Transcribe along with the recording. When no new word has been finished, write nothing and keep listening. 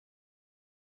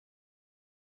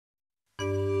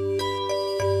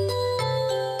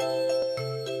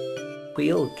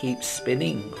Wheel keeps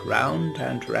spinning round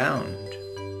and round.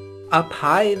 Up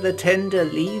high the tender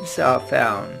leaves are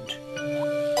found.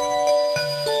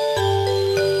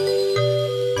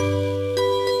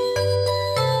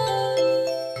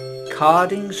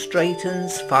 Carding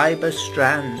straightens fibre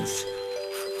strands.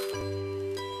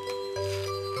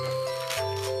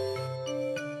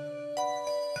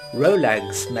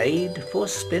 Rolags made for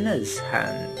spinners'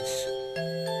 hands.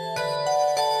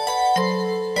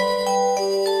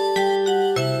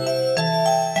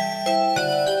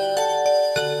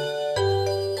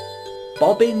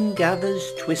 Bobbin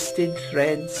gathers twisted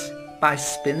threads, by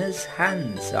spinners'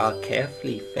 hands are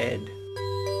carefully fed.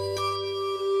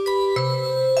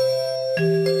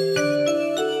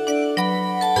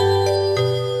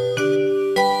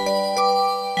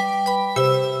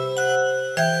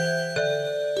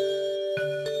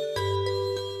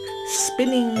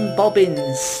 Spinning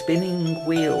bobbins, spinning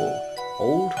wheel,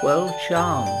 old world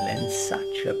charm lends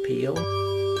such appeal.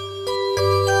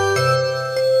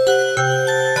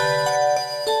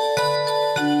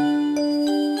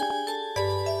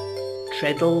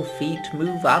 Treadle feet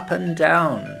move up and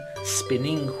down,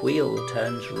 spinning wheel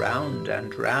turns round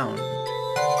and round.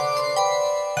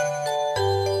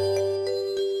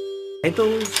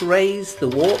 Pedals raise the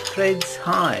warp threads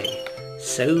high,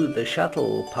 so the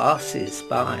shuttle passes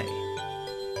by.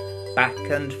 Back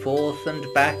and forth and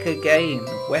back again,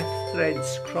 weft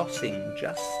threads crossing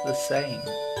just the same.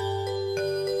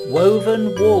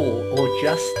 Woven wool or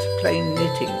just plain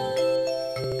knitting,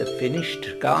 the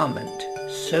finished garment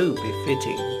so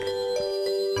befitting.